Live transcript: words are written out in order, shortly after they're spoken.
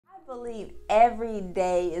believe every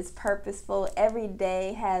day is purposeful. Every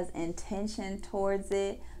day has intention towards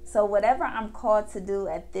it. So whatever I'm called to do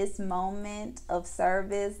at this moment of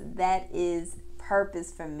service, that is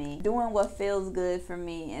purpose for me. Doing what feels good for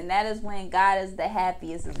me. And that is when God is the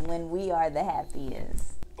happiest, is when we are the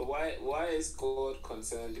happiest. But why is God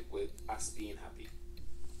concerned with us being happy?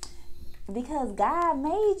 Because God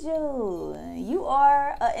made you. You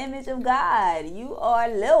are an image of God. You are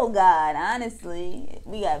little God, honestly.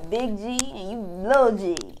 We got big G and you little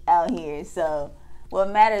G out here. So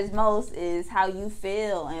what matters most is how you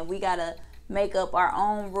feel. And we got to make up our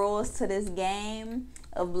own rules to this game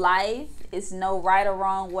of life. It's no right or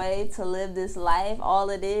wrong way to live this life. All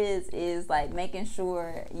it is like making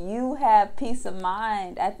sure you have peace of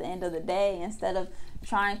mind at the end of the day, instead of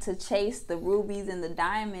trying to chase the rubies and the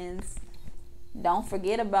diamonds. Don't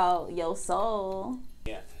forget about your soul.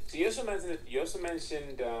 Yeah. So you also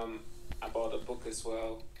mentioned about a book as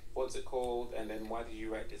well. What's it called? And then why did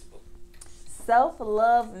you write this book?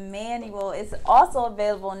 Self-Love Manual. It's also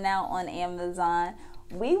available now on Amazon.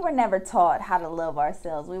 We were never taught how to love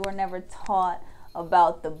ourselves. We were never taught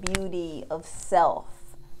about the beauty of self.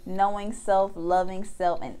 Knowing self, loving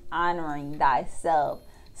self, and honoring thyself.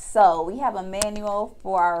 So we have a manual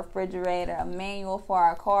for our refrigerator, a manual for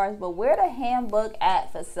our cars, but we're the handbook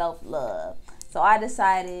at for self-love. So I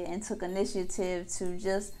decided and took initiative to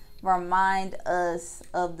just remind us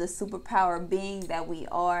of the superpower being that we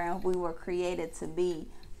are and we were created to be.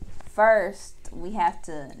 First, we have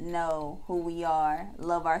to know who we are,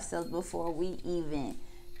 love ourselves before we even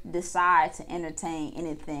decide to entertain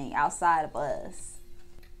anything outside of us.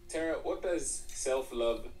 Tara, what does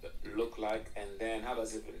self-love look like, and then how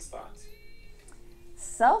does it even start?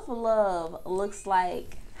 Self-love looks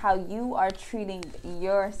like how you are treating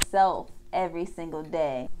yourself every single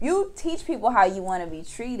day. You teach people how you want to be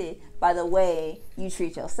treated by the way you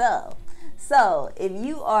treat yourself. So if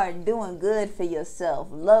you are doing good for yourself,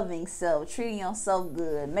 loving self, treating yourself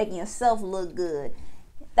good, making yourself look good,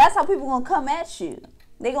 that's how people gonna come at you.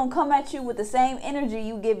 They're gonna come at you with the same energy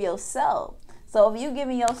you give yourself. So if you're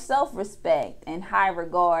giving yourself respect and high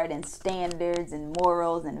regard and standards and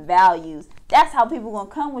morals and values, that's how people gonna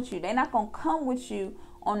come with you. They're not gonna come with you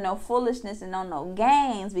on no foolishness and on no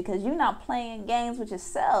games, because you're not playing games with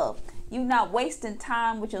yourself. You're not wasting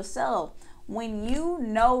time with yourself. When you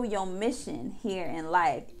know your mission here in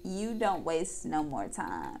life, you don't waste no more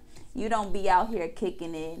time. You don't be out here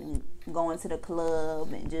kicking it and going to the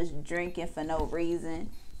club and just drinking for no reason.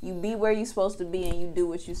 You be where you're supposed to be and you do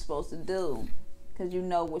what you're supposed to do, because you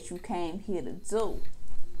know what you came here to do.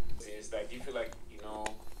 Is that you feel like you know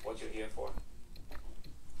what you're here for?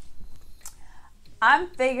 I'm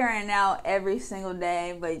figuring out every single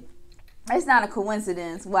day, but it's not a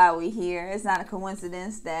coincidence why we're here. It's not a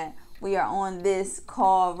coincidence that we are on this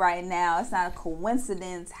call right now. It's not a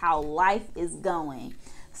coincidence how life is going.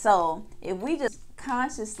 So if we just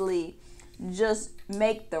consciously just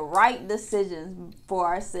make the right decisions for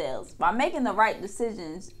ourselves. By making the right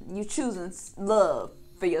decisions, you choosing love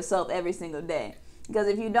for yourself every single day. Because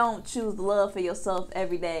if you don't choose love for yourself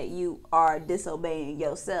every day, you are disobeying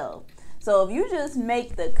yourself. So if you just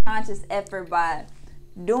make the conscious effort by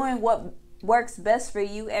doing what works best for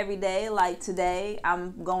you every day, like today,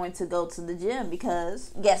 I'm going to go to the gym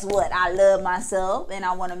because guess what? I love myself and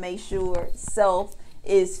I want to make sure self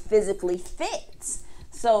is physically fit.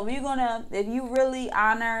 So if you really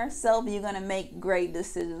honor self, you're gonna make great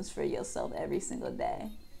decisions for yourself every single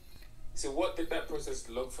day. So what did that process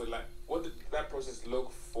look for? Like, what did that process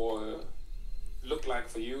look like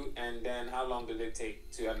for you? And then how long did it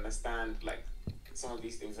take to understand like some of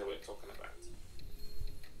these things that we're talking about?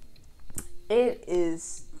 It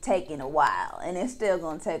is taking a while, and it's still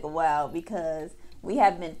gonna take a while, because we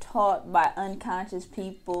have been taught by unconscious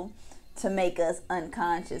people to make us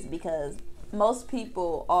unconscious, because most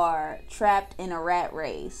people are trapped in a rat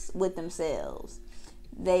race with themselves.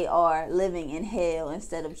 They are living in hell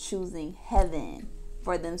instead of choosing heaven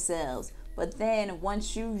for themselves. But then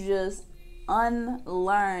once you just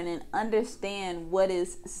unlearn and understand what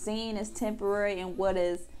is seen as temporary and what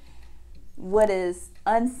is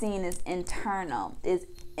unseen is internal,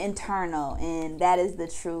 and that is the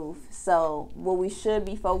truth. So what we should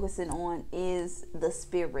be focusing on is the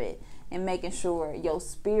spirit, and making sure your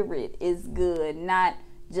spirit is good, not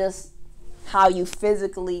just how you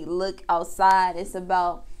physically look outside. It's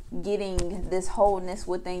about getting this wholeness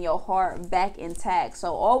within your heart back intact.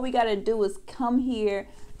 So all we got to do is come here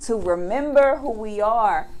to remember who we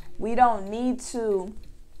are. We don't need to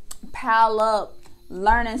pile up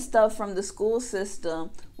learning stuff from the school system.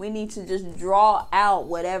 We need to just draw out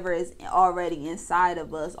whatever is already inside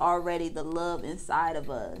of us, already the love inside of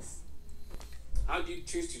us. How do you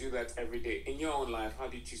choose to do that every day? In your own life, how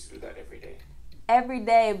do you choose to do that every day? Every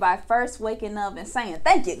day by first waking up and saying,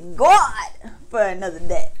 thank you, God, for another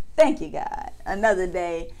day. Thank you, God. Another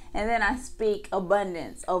day. And then I speak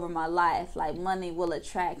abundance over my life. Like money will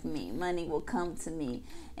attract me. Money will come to me.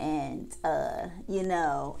 And,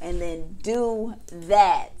 and then do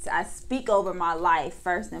that. I speak over my life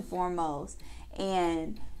first and foremost.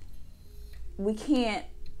 And we can't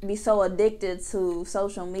be so addicted to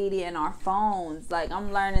social media and our phones. Like,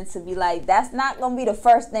 I'm learning to be like, that's not going to be the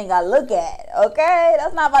first thing I look at, okay?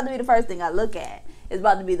 That's not about to be the first thing I look at. It's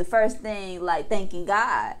about to be the first thing, like, thanking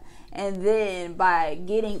God. And then by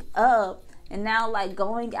getting up and now, like,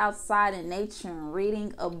 going outside in nature and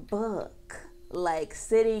reading a book, like,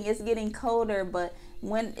 sitting, it's getting colder, but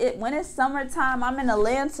when it's summertime, I'm in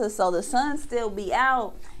Atlanta, so the sun still be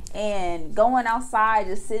out, and going outside,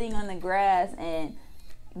 just sitting on the grass and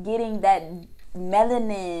getting that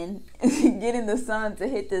melanin, getting the sun to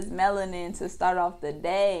hit this melanin to start off the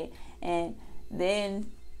day, and then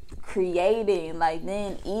creating, like,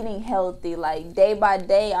 then eating healthy. Like, day by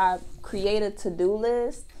day, I create a to-do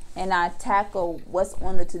list and I tackle what's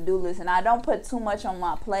on the to-do list, and I don't put too much on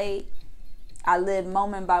my plate. I live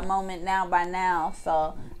moment by moment, now by now,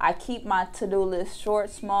 so I keep my to-do list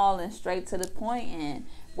short, small, and straight to the point, and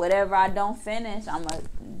whatever I don't finish, I'm going to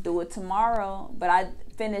do it tomorrow. But I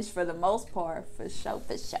finish for the most part, for sure.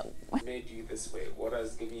 What made you this way? What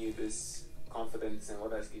has given you this confidence, and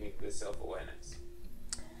what has given you this self-awareness?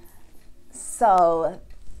 So,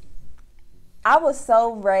 I was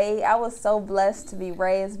so blessed to be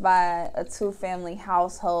raised by a two-family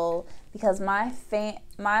household, because my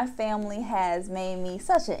family has made me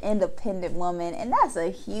such an independent woman, and that's a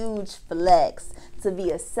huge flex, to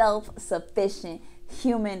be a self-sufficient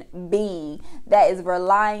human being that is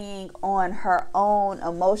relying on her own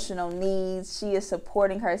emotional needs. She is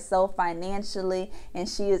supporting herself financially, and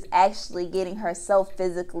she is actually getting herself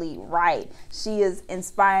physically right. She is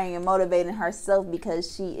inspiring and motivating herself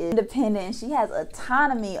because she is independent and she has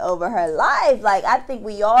autonomy over her life. Like, I think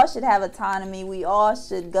we all should have autonomy. We all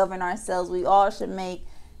should govern ourselves. We all should make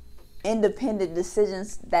independent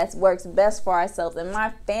decisions that works best for ourselves. And my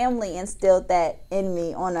family instilled that in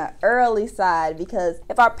me on an early side, because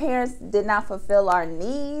if our parents did not fulfill our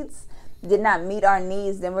needs, did not meet our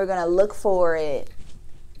needs, then we're going to look for it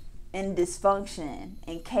in dysfunction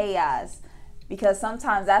and chaos, because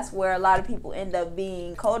sometimes that's where a lot of people end up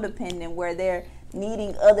being codependent, where they're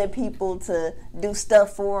needing other people to do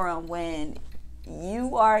stuff for them when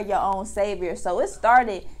you are your own savior. So it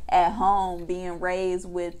started at home, being raised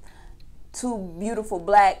with two beautiful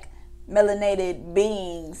black melanated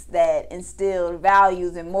beings that instilled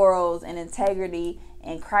values and morals and integrity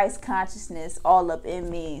and Christ consciousness all up in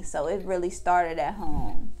me. So it really started at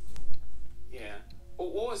home. Yeah.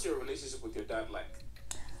 What was your relationship with your dad like?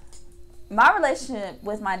 My relationship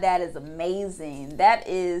with my dad is amazing. That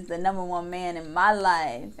is the number one man in my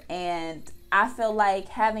life. And I feel like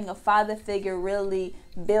having a father figure really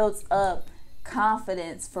builds up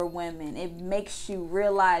confidence for women. It makes you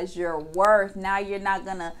realize your worth. Now you're not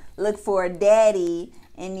gonna look for a daddy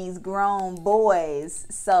in these grown boys.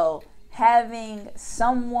 So having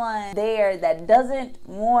someone there that doesn't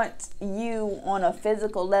want you on a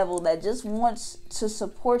physical level, that just wants to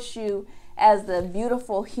support you as the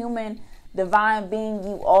beautiful human divine being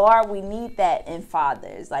you are, we need that in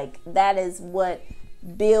fathers. Like, that is what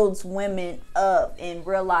builds women up, and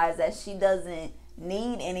realize that she doesn't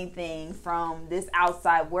need anything from this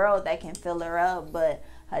outside world that can fill her up, but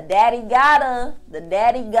her daddy got her. The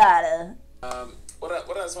daddy got her.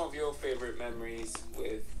 What are some of your favorite memories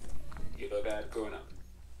with your dad growing up?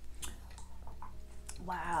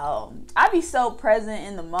 Wow, I be so present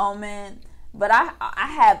in the moment, but I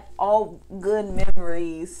have all good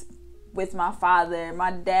memories with my father.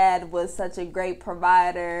 My dad was such a great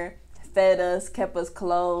provider, fed us, kept us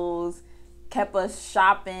clothes, kept us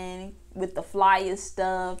shopping with the flyest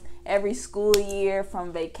stuff every school year,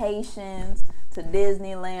 from vacations to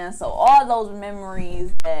Disneyland. So all those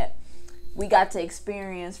memories that we got to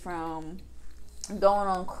experience, from going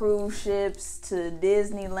on cruise ships to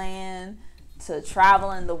Disneyland to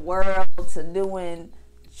traveling the world to doing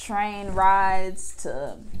train rides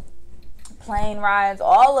to plane rides,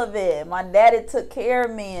 all of it. My daddy took care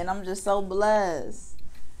of me, and I'm just so blessed.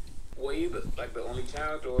 Were you the only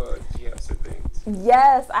child, or do you have siblings?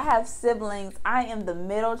 Yes, I have siblings. I am the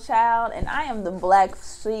middle child, and I am the black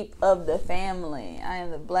sheep of the family. I am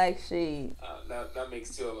the black sheep. That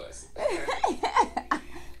makes two of us.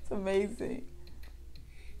 It's amazing.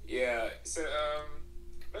 Yeah. So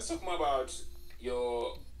let's talk more about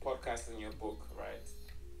your podcast and your book, right?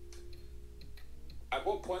 At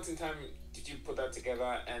what point in time did you put that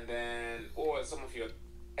together, and then what were some of your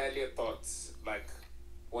earlier thoughts, like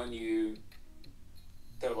when you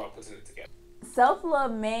thought about putting it together?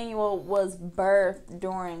 Self-Love Manual was birthed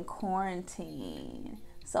during quarantine.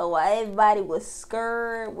 So while everybody was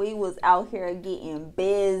scared, we was out here getting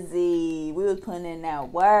busy. We was putting in that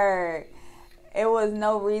work. It was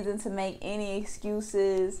no reason to make any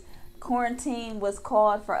excuses. Quarantine was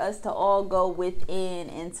called for us to all go within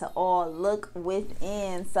and to all look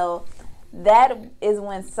within. So that is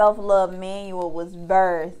when Self-Love Manual was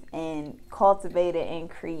birthed and cultivated and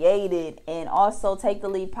created. And also Take the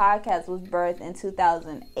Lead podcast was birthed in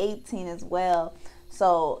 2018 as well.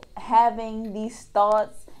 So having these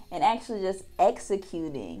thoughts and actually just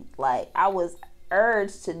executing, like I was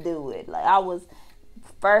urged to do it. Like I was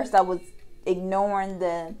ignoring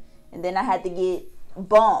them, and then I had to get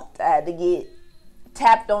bumped. I had to get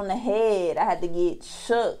tapped on the head. I had to get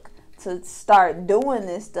shook to start doing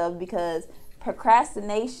this stuff, because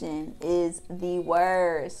procrastination is the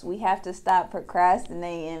worst. We have to stop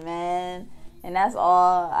procrastinating, man. And that's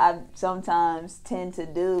all I sometimes tend to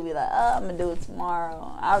do. Be like, oh, I'm going to do it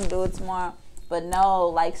tomorrow. I'll do it tomorrow. But no,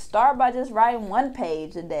 like start by just writing one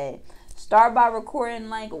page a day. Start by recording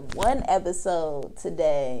like one episode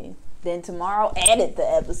today. Then tomorrow, edit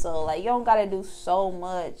the episode. Like, you don't got to do so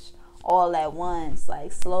much all at once.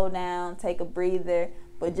 Like, slow down, take a breather.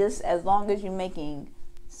 But just as long as you're making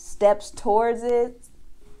steps towards it,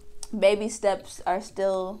 baby steps are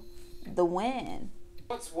still the win.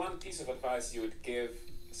 What's one piece of advice you would give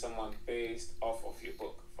someone based off of your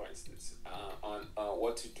book, for instance, on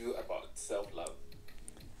what to do about self-love?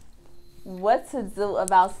 What to do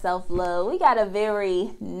about self-love? We got a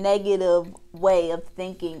very negative way of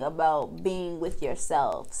thinking about being with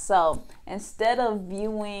yourself. So instead of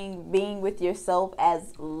viewing being with yourself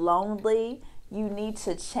as lonely, you need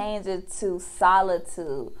to change it to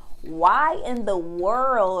solitude. Why in the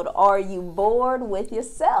world are you bored with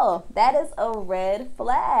yourself? That is a red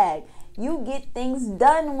flag. You get things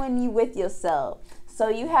done when you with yourself. So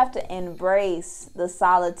you have to embrace the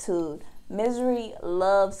solitude. Misery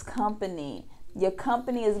loves company. Your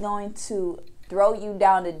company is going to throw you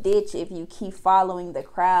down the ditch if you keep following the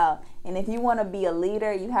crowd. And if you want to be a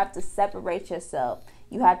leader, you have to separate yourself.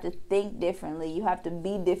 You have to think differently. You have to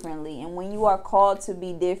be differently. And when you are called to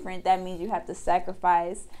be different, that means you have to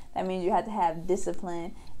sacrifice. That means you have to have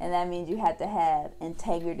discipline. And that means you have to have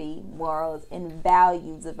integrity, morals, and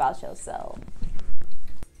values about yourself.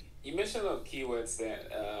 You mentioned a lot of keywords there.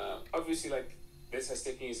 Obviously, like, this has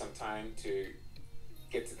taken you some time to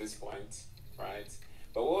get to this point, right?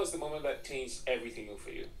 But what was the moment that changed everything for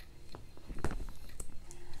you?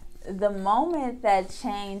 The moment that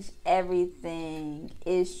changed everything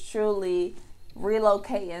is truly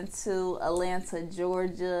relocating to Atlanta,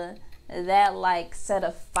 Georgia. That like set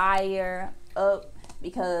a fire up,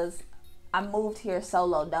 because I moved here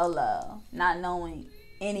solo dolo, not knowing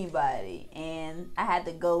anybody, and I had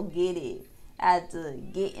to go get it. I had to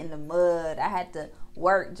get in the mud. I had to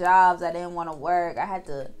work jobs I didn't want to work. I had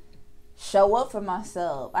to show up for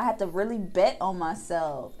myself. I had to really bet on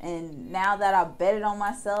myself. And now that I betted on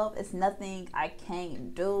myself, it's nothing I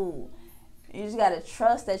can't do. You just got to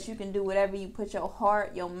trust that you can do whatever you put your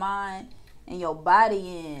heart, your mind, and your body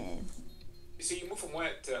in. So you moved from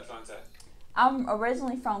where to Atlanta? I'm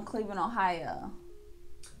originally from Cleveland, Ohio.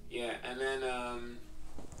 Yeah, and then,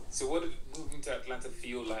 so what did moving to Atlanta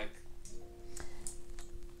feel like?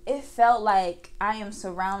 It felt like I am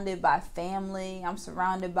surrounded by family. I'm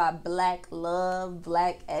surrounded by black love,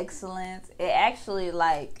 black excellence. It actually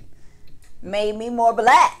like made me more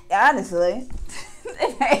black, honestly.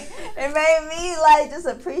 It made me like just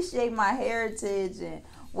appreciate my heritage and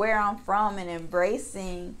where I'm from, and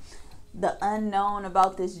embracing the unknown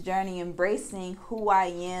about this journey, embracing who I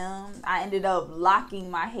am. I ended up locking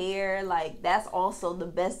my hair. Like, that's also the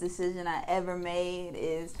best decision I ever made,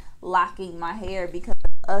 is locking my hair, because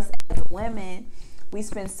us as women, we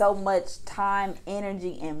spend so much time,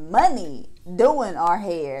 energy, and money doing our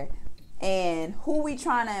hair. And who we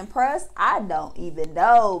trying to impress, I don't even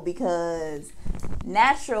know, because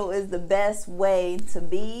natural is the best way to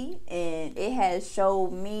be, and it has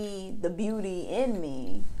showed me the beauty in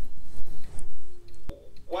me.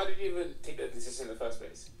 Why did you even take that decision in the first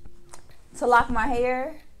place? To lock my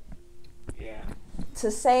hair? Yeah. To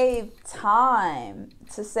save time,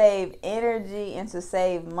 to save energy, and to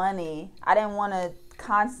save money. I didn't want to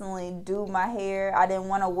constantly do my hair. I didn't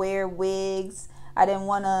want to wear wigs. I didn't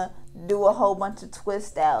want to do a whole bunch of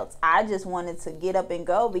twist outs. I just wanted to get up and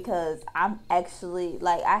go because I'm actually,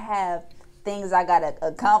 like, I have things I got to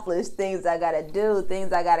accomplish, things I got to do,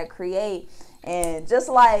 things I got to create. And just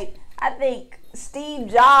like, I think Steve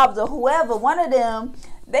Jobs or whoever, one of them,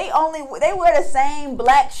 they wear the same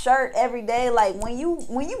black shirt every day. Like, when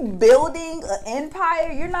you building an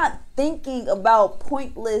empire, you're not thinking about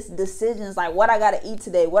pointless decisions like what I gotta eat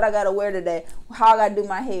today, what I gotta wear today, how I gotta do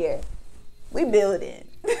my hair. We building.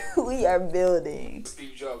 We are building.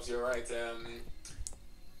 Steve Jobs, you're right.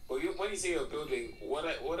 When you say you're building, what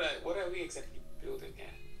are we exactly building here?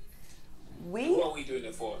 What are we doing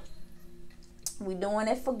it for? We doing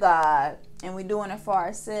it for God, and we doing it for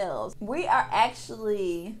ourselves. We are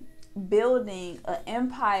actually building an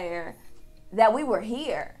empire that we were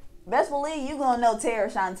here. Best believe you gonna know Tara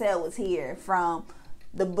Chantel was here, from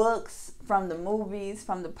the books, from the movies,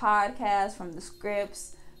 from the podcasts, from the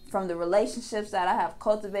scripts, from the relationships that I have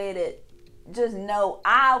cultivated. Just know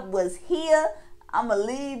I was here. I'm gonna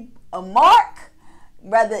leave a mark.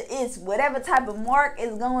 Whether it's whatever type of mark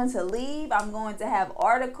is going to leave, I'm going to have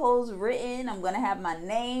articles written. I'm going to have my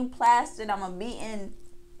name plastered. I'm going to be in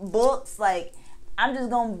books. Like, I'm just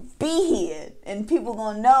going to be here. And people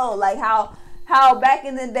going to know, like, how back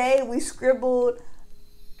in the day we scribbled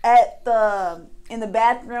in the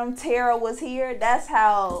bathroom, Tara was here. That's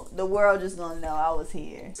how the world just going to know I was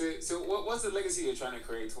here. So what's the legacy you're trying to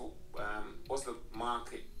create? What's the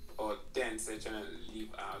market or dent that you're trying to leave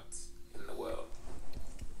out in the world?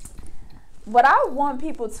 What I want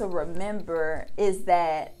people to remember is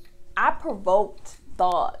that I provoked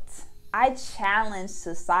thought. I challenged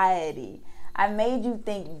society. I made you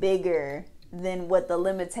think bigger than what the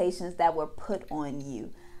limitations that were put on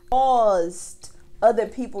you. Caused other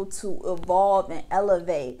people to evolve and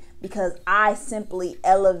elevate because I simply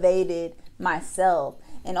elevated myself.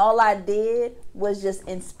 And all I did was just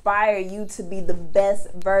inspire you to be the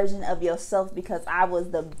best version of yourself because I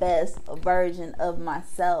was the best version of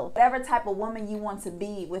myself. Whatever type of woman you want to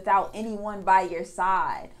be, without anyone by your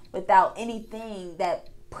side, without anything that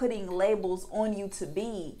putting labels on you to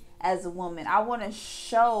be as a woman. I want to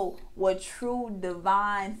show what true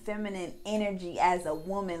divine feminine energy as a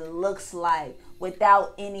woman looks like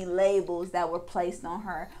without any labels that were placed on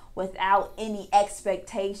her, without any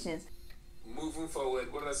expectations. Moving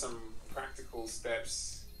forward, what are some practical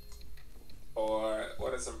steps or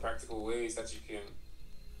what are some practical ways that you can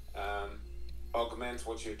augment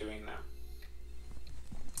what you're doing now?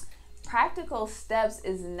 Practical steps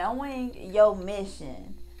is knowing your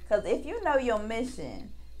mission. Because if you know your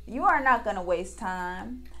mission, you are not going to waste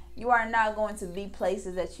time. You are not going to be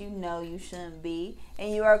places that you know you shouldn't be.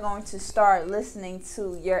 And you are going to start listening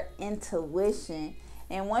to your intuition.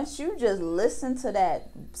 And once you just listen to that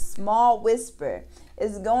small whisper,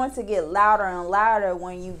 it's going to get louder and louder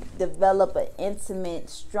when you develop an intimate,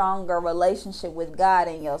 stronger relationship with God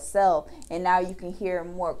and yourself. And now you can hear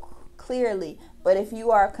more clearly. But if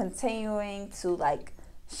you are continuing to like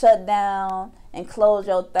shut down and close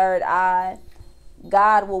your third eye,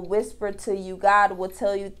 God will whisper to you. God will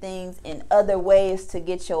tell you things in other ways to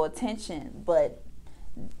get your attention. But,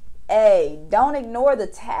 hey, don't ignore the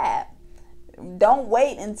tap. Don't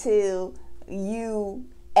wait until you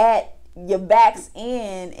at your back's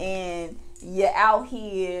end and you're out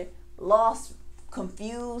here lost,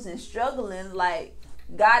 confused, and struggling. Like,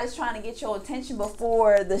 God is trying to get your attention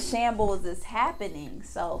before the shambles is happening.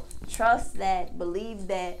 So trust that, believe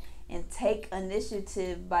that, and take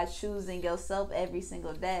initiative by choosing yourself every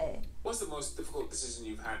single day. What's the most difficult decision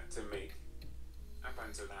you've had to make up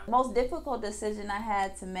until now? The most difficult decision I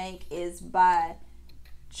had to make is by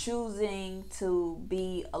choosing to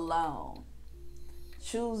be alone,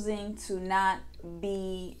 choosing to not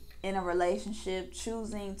be in a relationship,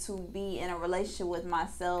 choosing to be in a relationship with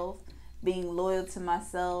myself, being loyal to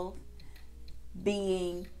myself,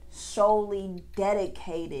 being solely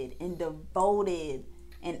dedicated and devoted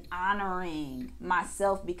and honoring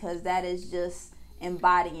myself, because that is just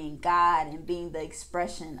embodying God and being the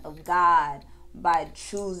expression of God. By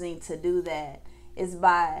choosing to do that is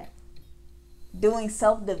by doing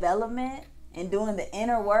self-development and doing the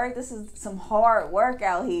inner work. This is some hard work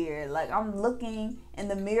out here. Like, I'm looking in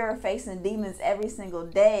the mirror facing demons every single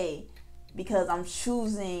day because I'm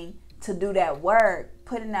choosing to do that work,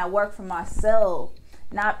 putting that work for myself,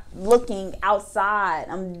 not looking outside.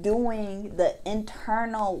 I'm doing the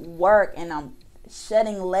internal work and I'm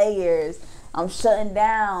shedding layers. I'm shutting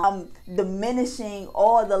down. I'm diminishing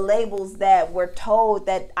all the labels that were told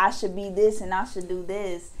that I should be this and I should do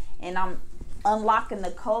this. And I'm unlocking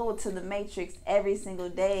the code to the matrix every single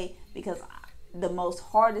day, because the most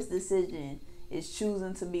hardest decision is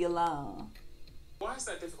choosing to be alone. Why is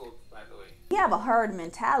that difficult, by the way? We have a herd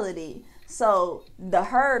mentality. So the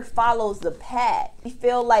herd follows the pack. We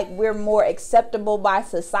feel like we're more acceptable by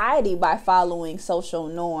society by following social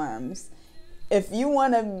norms. If you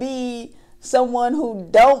want to be someone who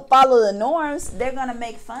don't follow the norms, they're going to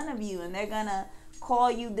make fun of you and they're going to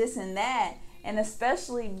call you this and that. And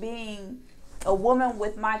especially being a woman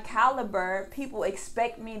with my caliber, people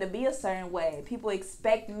expect me to be a certain way. People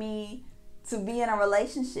expect me to be in a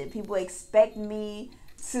relationship. People expect me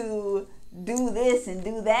to do this and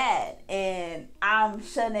do that, and I'm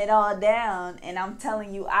shutting it all down, and I'm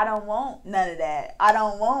telling you, I don't want none of that. I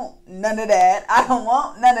don't want none of that. I don't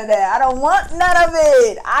want none of that. I don't want none of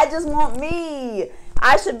it. I just want me.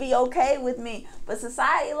 I should be okay with me. But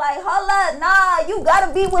society like, hold up, nah, you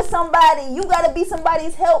gotta be with somebody. You gotta be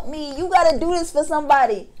somebody's help me. You gotta do this for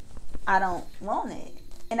somebody. I don't want it.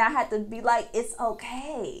 And I had to be like, it's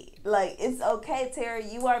okay. Like, it's okay, Tara.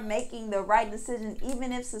 You are making the right decision.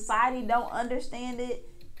 Even if society don't understand it,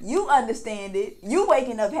 you understand it. You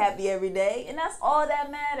waking up happy every day. And that's all that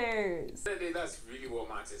matters. That's really what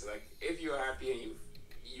matters. Like, if you're happy and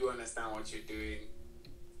you understand what you're doing,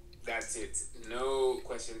 that's it. No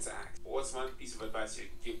questions asked. What's one piece of advice you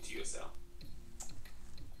give to yourself?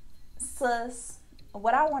 Sis,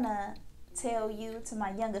 what I want to tell you, to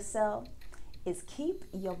my younger self, is keep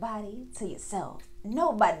your body to yourself.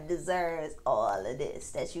 Nobody deserves all of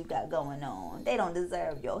this that you got going on. They don't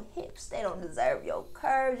deserve your hips. They don't deserve your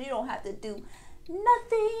curves. You don't have to do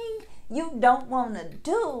nothing you don't want to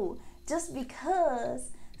do just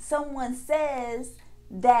because someone says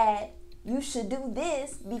that you should do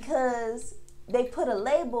this because they put a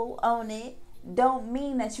label on it. Don't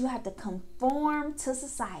mean that you have to conform to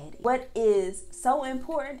society. What is so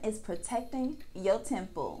important is protecting your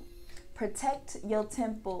temple. Protect your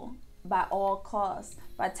temple by all costs.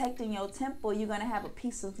 By protecting your temple, you're going to have a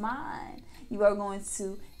peace of mind. You are going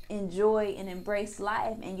to enjoy and embrace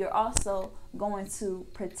life, and you're also going to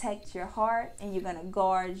protect your heart, and you're going to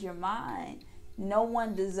guard your mind. No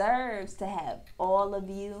one deserves to have all of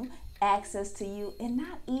you, access to you, and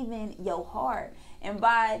not even your heart. And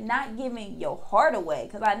by not giving your heart away,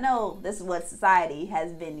 because I know this is what society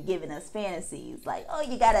has been giving us, fantasies like, oh,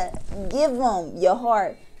 you got to give them your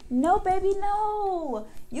heart. No, baby, no.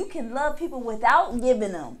 You can love people without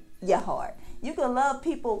giving them your heart. You can love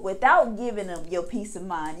people without giving them your peace of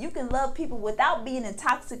mind. You can love people without being in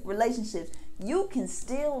toxic relationships. You can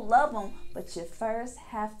still love them, but you first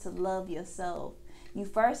have to love yourself. You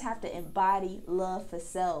first have to embody love for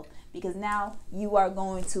self, because now you are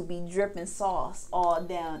going to be dripping sauce all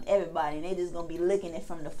down everybody, and they just going to be licking it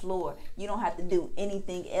from the floor. You don't have to do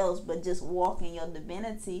anything else but just walk in your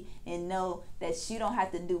divinity and know that you don't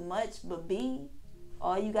have to do much but be.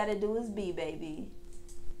 All you got to do is be, baby.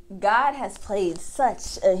 God has played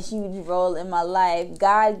such a huge role in my life.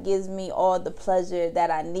 God gives me all the pleasure that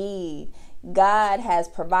I need. God has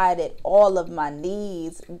provided all of my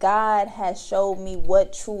needs. God has showed me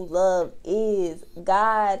what true love is.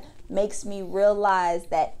 God makes me realize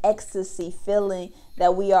that ecstasy feeling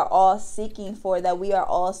that we are all seeking for, that we are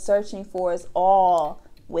all searching for, is all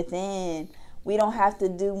within. We don't have to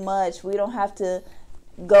do much. We don't have to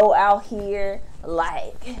go out here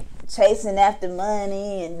like chasing after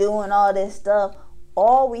money and doing all this stuff.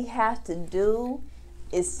 All we have to do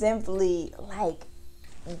is simply like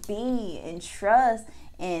be and trust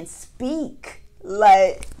and speak.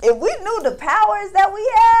 Like, if we knew the powers that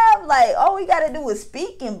we have, like, all we gotta do is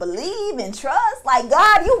speak and believe and trust. Like,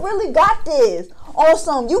 God, you really got this.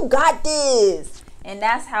 Awesome, you got this. And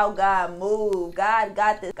that's how God moved. God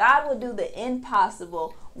got this. God will do the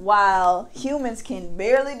impossible while humans can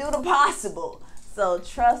barely do the possible. So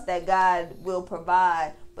trust that God will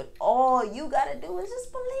provide. But all you gotta do is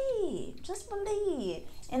just believe. Just believe.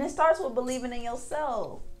 And it starts with believing in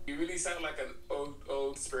yourself. You really sound like an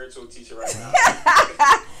old spiritual teacher right now.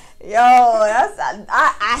 Yo, that's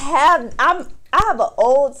I have an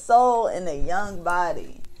old soul in a young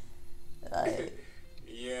body. Like,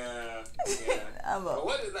 yeah. But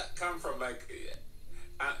where did that come from? Like,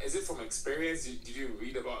 is it from experience? Did you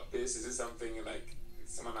read about this? Is it something like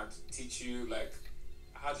someone had to teach you? Like,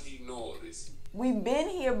 how did you know all this? We've been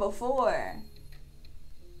here before.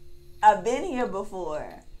 I've been here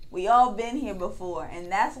before. We all been here before,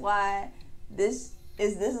 and that's why this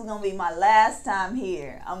is gonna be my last time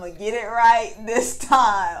here. I'm gonna get it right this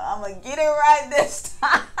time.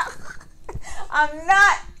 I'm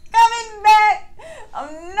not coming back.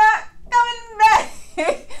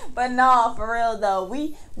 But no, for real though,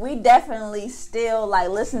 we definitely still like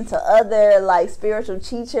listen to other like spiritual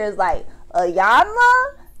teachers, like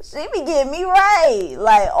Iyanla. She be getting me right.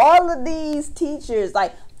 Like all of these teachers,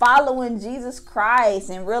 like following Jesus Christ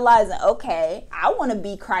and realizing, okay, I want to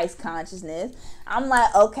be Christ consciousness. I'm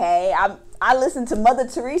like, okay, I listen to Mother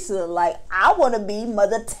Teresa. Like, I want to be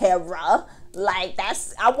Mother Terra. Like,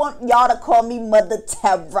 I want y'all to call me Mother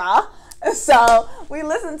Terra. So we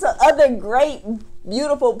listen to other great,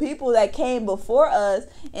 beautiful people that came before us,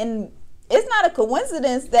 and it's not a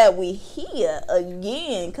coincidence that we here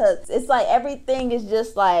again, because it's like everything is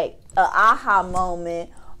just like a aha moment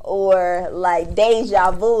or like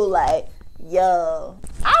deja vu. Like, yo,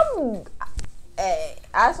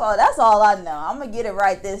 that's all I know. I'm gonna get it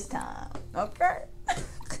right this time. Okay.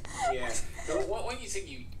 Yeah. So when you said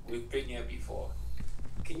we've been here before,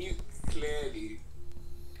 can you clearly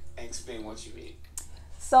explain what you mean?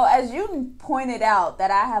 So as you pointed out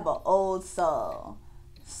that I have an old soul.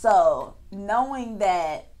 So knowing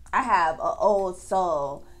that I have an old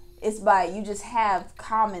soul, it's by you just have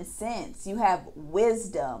common sense. You have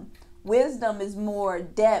wisdom. Wisdom is more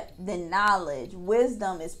depth than knowledge.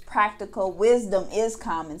 Wisdom is practical. Wisdom is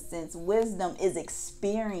common sense. Wisdom is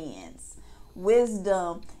experience.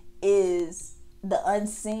 Wisdom is the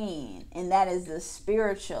unseen, and that is the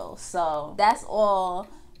spiritual. So that's all.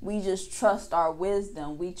 We just trust our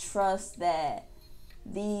wisdom. We trust that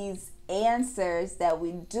these answers that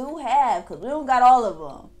we do have, because we don't got all of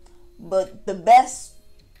them, but the best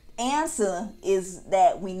answer is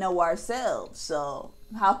that we know ourselves. So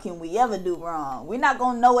how can we ever do wrong? We're not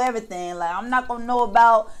gonna know everything. Like, I'm not gonna know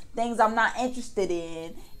about things I'm not interested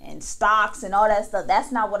in and stocks and all that stuff.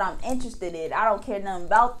 That's not what I'm interested in. I don't care nothing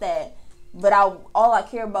about that. But all I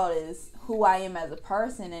care about is who I am as a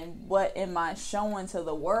person and what am I showing to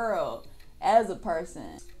the world as a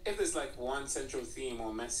person. If there's like one central theme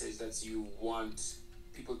or message that you want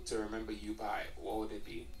people to remember you by, what would it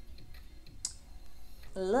be?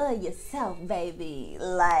 Love yourself, baby.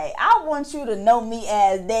 Like, I want you to know me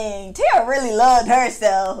as, dang, Tara really loved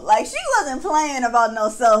herself. Like, she wasn't playing about no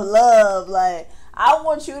self-love. Like, I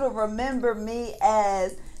want you to remember me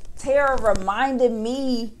as Tara reminded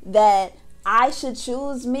me that I should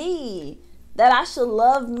choose me, that I should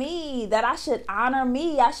love me, that I should honor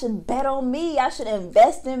me, I should bet on me, I should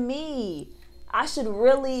invest in me, I should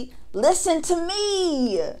really listen to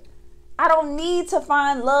me. I don't need to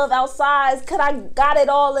find love outside because I got it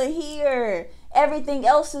all in here. Everything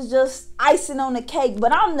else is just icing on the cake,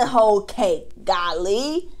 but I'm the whole cake,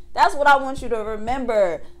 golly. That's what I want you to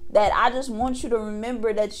remember, that I just want you to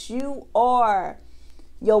remember that you are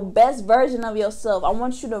your best version of yourself. I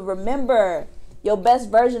want you to remember your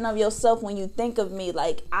best version of yourself when you think of me.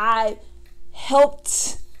 Like, I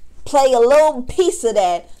helped play a little piece of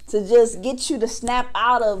that to just get you to snap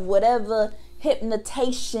out of whatever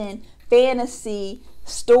hypnotation, fantasy,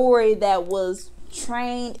 story that was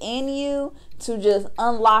trained in you, to just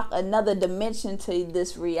unlock another dimension to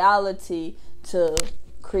this reality, to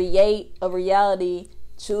create a reality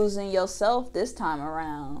choosing yourself this time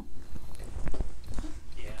around.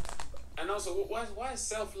 And also, why is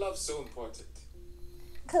self-love so important?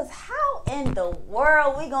 Because how in the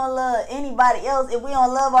world we gonna love anybody else if we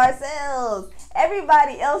don't love ourselves?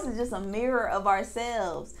 Everybody else is just a mirror of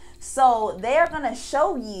ourselves. So they're gonna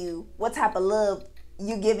show you what type of love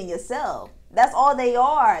you're giving yourself. That's all they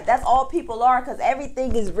are. That's all people are, because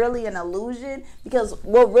everything is really an illusion, because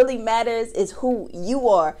what really matters is who you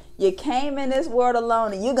are. You came in this world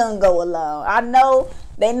alone and you're gonna go alone. I know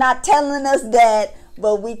they're not telling us that,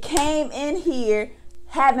 but we came in here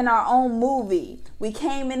having our own movie. We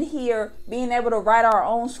came in here being able to write our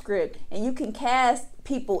own script. And you can cast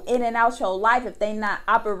people in and out your life if they not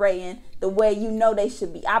operating the way you know they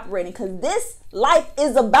should be operating. Because this life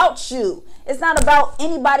is about you. It's not about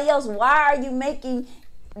anybody else. Why are you making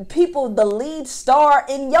people the lead star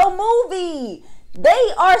in your movie?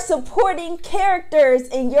 They are supporting characters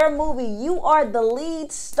in your movie. You are the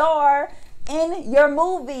lead star in your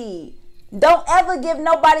movie. Don't ever give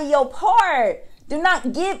nobody your part. Do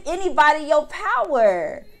not give anybody your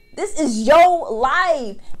power. This is your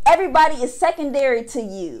life. Everybody is secondary to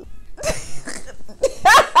you.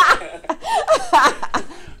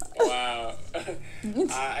 Wow.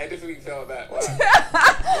 I definitely felt that. Wow.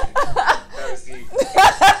 That was deep.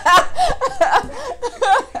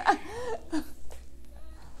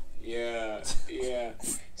 Yeah.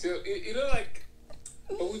 So, like,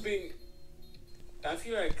 but we've been, I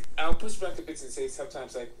feel like I'll push back a bit and say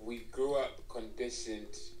sometimes, like, we grew up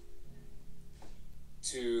conditioned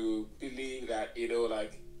to believe that,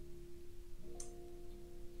 like,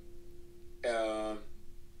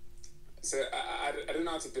 so I don't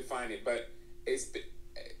know how to define it, but it's,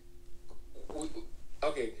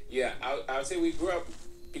 okay, yeah, I would say we grew up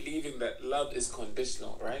believing that love is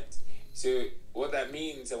conditional, right? So what that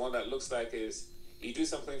means and what that looks like is You do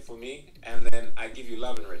something for me, and then I give you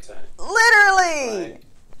love in return. Literally.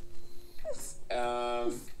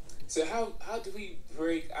 Right? So how do we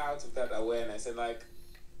break out of that awareness, and like,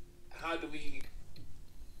 how do we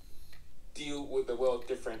deal with the world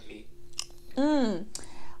differently?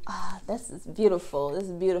 This is beautiful. This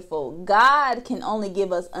is beautiful. God can only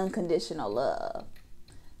give us unconditional love.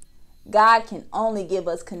 God can only give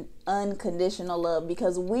us unconditional love,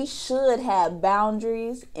 because we should have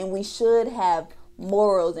boundaries and we should have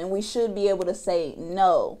morals, and we should be able to say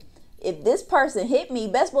no. If this person hit me,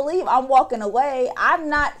 best believe I'm walking away. I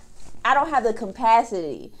don't have the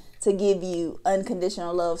capacity to give you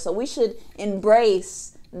unconditional love. So we should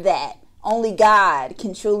embrace that. Only God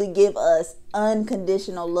can truly give us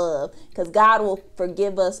unconditional love, because God will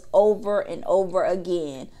forgive us over and over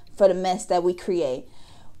again for the mess that we create.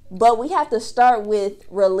 But we have to start with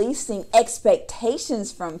releasing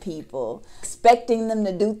expectations from people, expecting them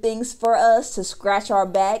to do things for us, to scratch our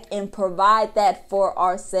back, and provide that for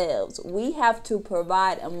ourselves. We have to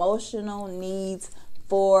provide emotional needs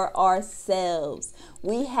for ourselves.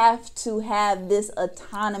 We have to have this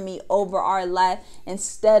autonomy over our life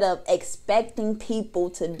instead of expecting people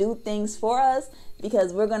to do things for us,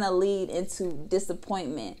 because we're going to lead into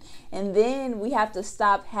disappointment. And then we have to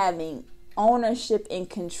stop having ownership and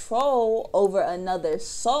control over another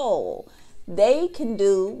soul. They can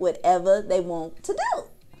do whatever they want to do.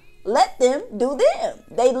 Let them do them.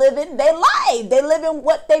 They live in their life. They live in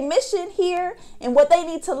what they mission here and what they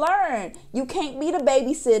need to learn. You can't be the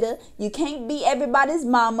babysitter. You can't be everybody's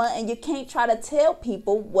mama, and you can't try to tell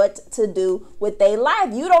people what to do with their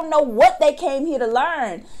life. You don't know what they came here to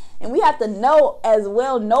learn. And we have to know as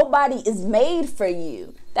well, nobody is made for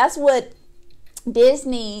you. That's what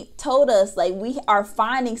Disney told us. Like, we are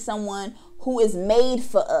finding someone who is made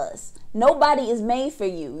for us. Nobody is made for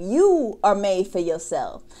you. You are made for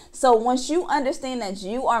yourself. So once you understand that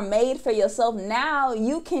you are made for yourself, now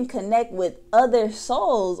you can connect with other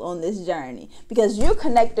souls on this journey, because you're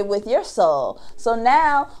connected with your soul. So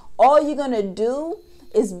now all you're going to do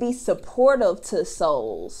is be supportive to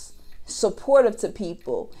souls, supportive to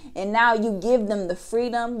people. And now you give them the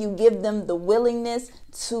freedom, you give them the willingness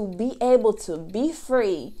to be able to be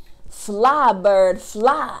free. Fly, bird,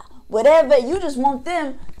 fly. Whatever, you just want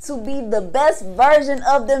them to be the best version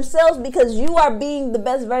of themselves, because you are being the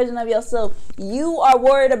best version of yourself. You are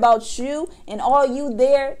worried about you, and all you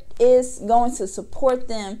there is going to support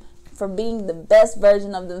them for being the best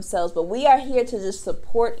version of themselves. But we are here to just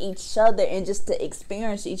support each other and just to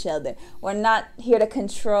experience each other. We're not here to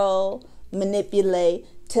control, manipulate,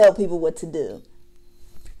 tell people what to do.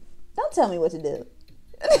 Don't tell me what to do.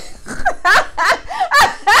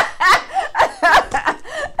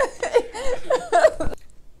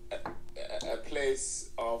 A place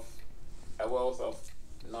of a wealth of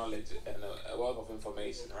knowledge and a wealth of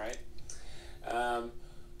information, right?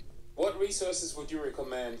 What resources would you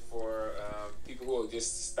recommend for people who are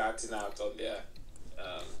just starting out on their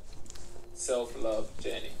self-love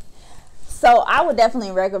journey? So I would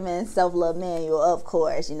definitely recommend Self-Love Manual, of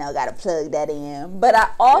course. You know, got to plug that in. But I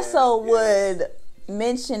also would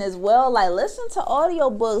mention as well, like, listen to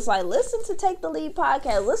audiobooks, like listen to Take the Lead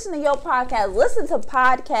podcast, listen to your podcast, listen to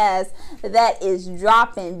podcasts that is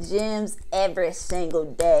dropping gems every single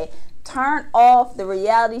day. Turn off the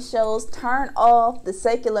reality shows, turn off the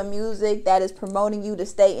secular music that is promoting you to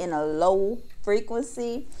stay in a low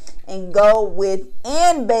frequency, and go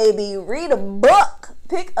within, baby. Read a book,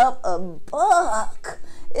 pick up a book.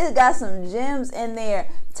 It's got some gems in there.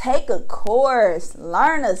 Take a course,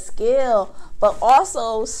 learn a skill, but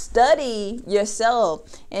also study yourself,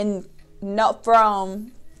 and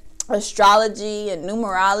from astrology and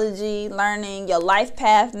numerology, learning your life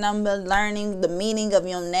path number, learning the meaning of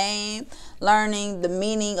your name, learning the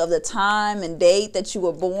meaning of the time and date that you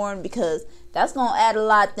were born, because that's going to add a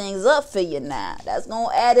lot of things up for you now. That's going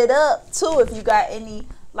to add it up too. If you got any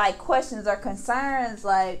like questions or concerns,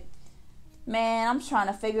 like, man, I'm trying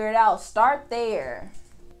to figure it out, start there.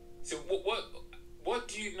 So what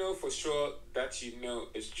do you know for sure that you know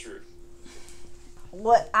is true?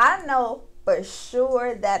 What I know for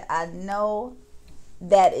sure that I know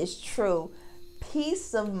that is true,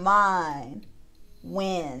 peace of mind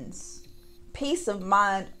wins. Peace of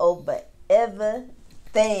mind over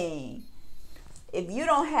everything. If you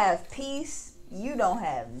don't have peace, you don't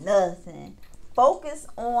have nothing. Focus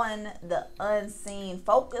on the unseen.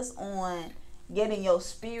 Focus on getting your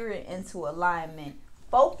spirit into alignment.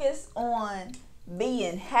 Focus on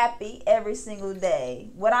being happy every single day.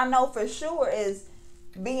 What I know for sure is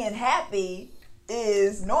being happy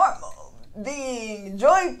is normal. Being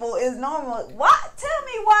joyful is normal. What? Tell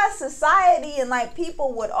me why society and like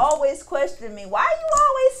people would always question me. Why are you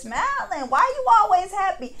always smiling? Why are you always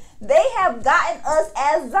happy? They have gotten us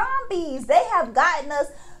as zombies. They have gotten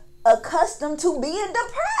us accustomed to being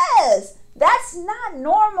depressed. That's not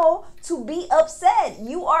normal to be upset.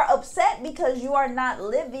 You are upset because you are not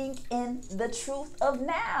living in the truth of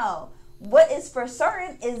now. What is for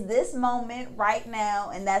certain is this moment right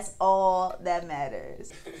now, and that's all that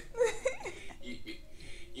matters. You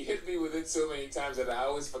hit me with it so many times that I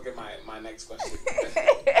always forget my next question.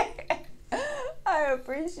 I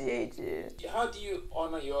appreciate you. How do you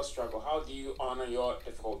honor your struggle? How do you honor your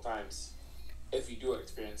difficult times, if you do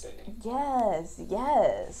experience any? Yes.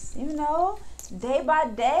 You know, day by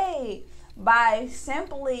day, by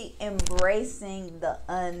simply embracing the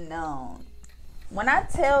unknown. When I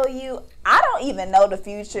tell you, I don't even know the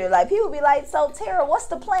future. Like, people be like, so Tara, what's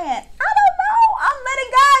the plan? I don't know. I'm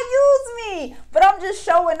letting God use me. But I'm just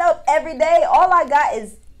showing up every day. All I got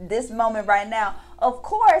is this moment right now. Of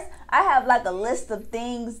course, I have like a list of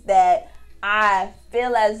things that I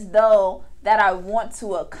feel as though that I want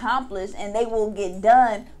to accomplish and they will get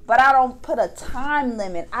done. But I don't put a time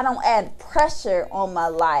limit. I don't add pressure on my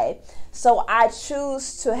life. So I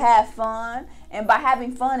choose to have fun. And by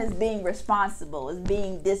having fun is being responsible, is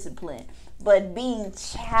being disciplined, but being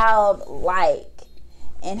childlike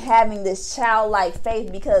and having this childlike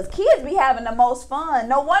faith, because kids be having the most fun.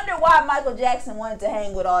 No wonder why Michael Jackson wanted to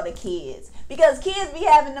hang with all the kids, because kids be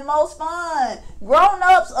having the most fun.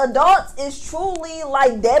 Grown-ups, adults is truly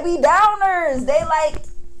like Debbie Downers. They like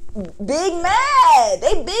big mad.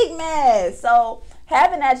 They big mad. So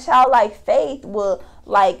having that childlike faith will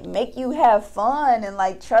like make you have fun and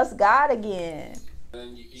like trust God again.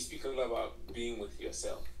 And you speak a lot about being with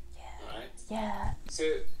yourself, right? Yeah. So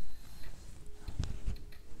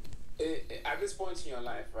at this point in your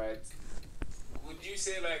life, right, would you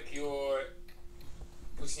say like you're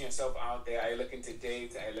pushing yourself out there? Are you looking to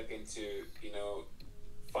date? Are you looking to, you know,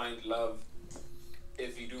 find love?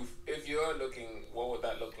 If you're looking, what would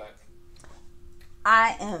that look like?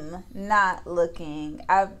 I am not looking.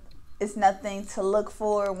 It's nothing to look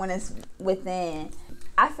for when it's within.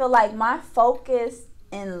 I feel like my focus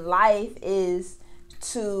in life is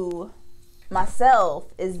to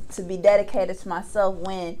myself, is to be dedicated to myself.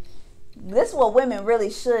 When this is what women really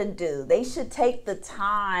should do. They should take the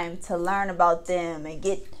time to learn about them and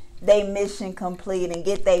get their mission complete and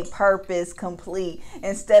get their purpose complete,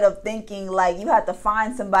 instead of thinking like you have to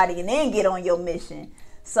find somebody and then get on your mission.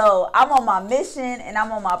 So I'm on my mission and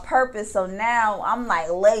I'm on my purpose. So now I'm like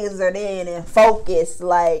lasered in and focused.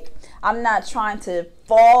 Like, I'm not trying to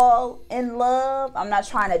fall in love. I'm not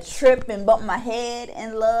trying to trip and bump my head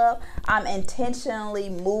in love. I'm intentionally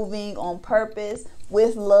moving on purpose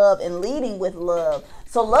with love and leading with love.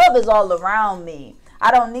 So love is all around me.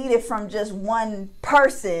 I don't need it from just one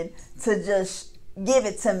person to just give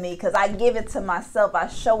it to me, because I give it to myself. I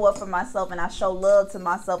show up for myself and I show love to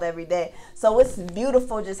myself every day. So it's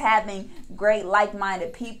beautiful just having great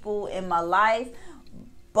like-minded people in my life,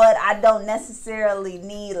 but I don't necessarily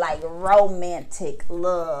need like romantic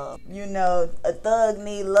love. You know, a thug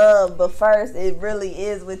need love, but first it really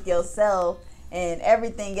is with yourself, and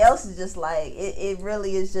everything else is just like it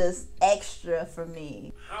really is just extra for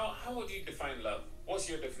me. How would you define love? What's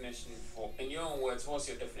your definition for, in your own words, what's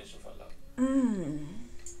your definition for love?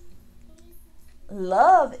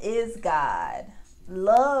 Love is God.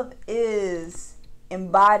 Love is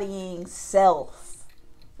embodying self.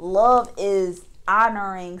 Love is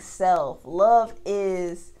honoring self. Love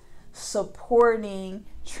is supporting,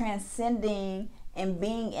 transcending, and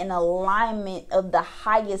being in alignment of the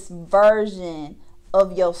highest version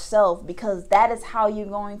of yourself, because that is how you're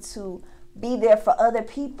going to be there for other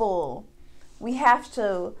people. We have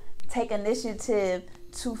to take initiative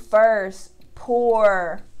to first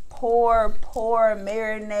pour,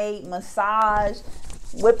 marinate, massage,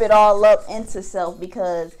 whip it all up into self,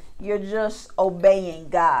 because you're just obeying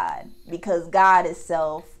God, because God is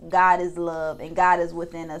self, God is love, and God is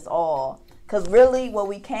within us all. Because really what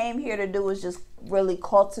we came here to do is just really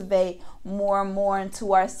cultivate more and more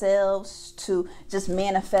into ourselves, to just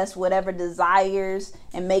manifest whatever desires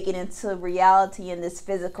and make it into reality in this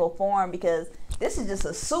physical form, because this is just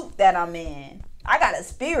a suit that I'm in. I got a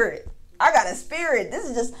spirit. This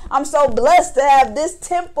is just, I'm so blessed to have this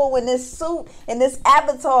temple and this suit and this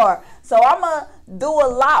avatar. So I'm going to do a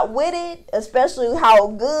lot with it, especially how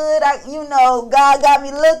good, God got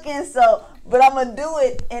me looking. So, but I'm going to do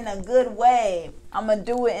it in a good way.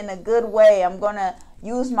 I'm going to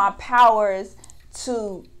use my powers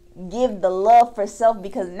to give the love for self,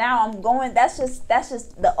 because now that's just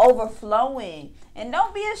the overflowing. And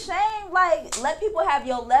don't be ashamed. Like, let people have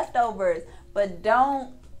your leftovers.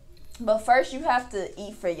 But first you have to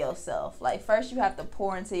eat for yourself. Like, first you have to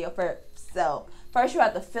pour into yourself. First you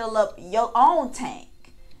have to fill up your own tank.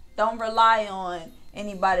 Don't rely on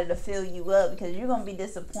anybody to fill you up, because you're going to be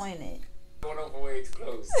disappointed. One of the way to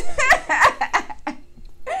close.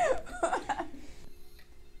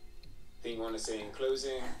 Thing you want to say in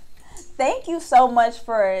closing? Thank you so much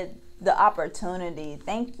for the opportunity.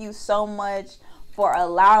 Thank you so much for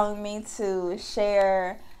allowing me to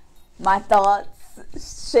share my thoughts,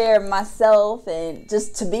 share myself, and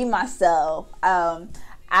just to be myself.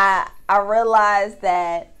 I realize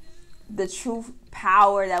that the true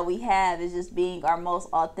power that we have is just being our most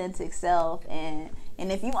authentic self, and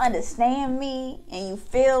if you understand me and you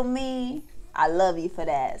feel me, I love you for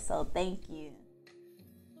that. So thank you.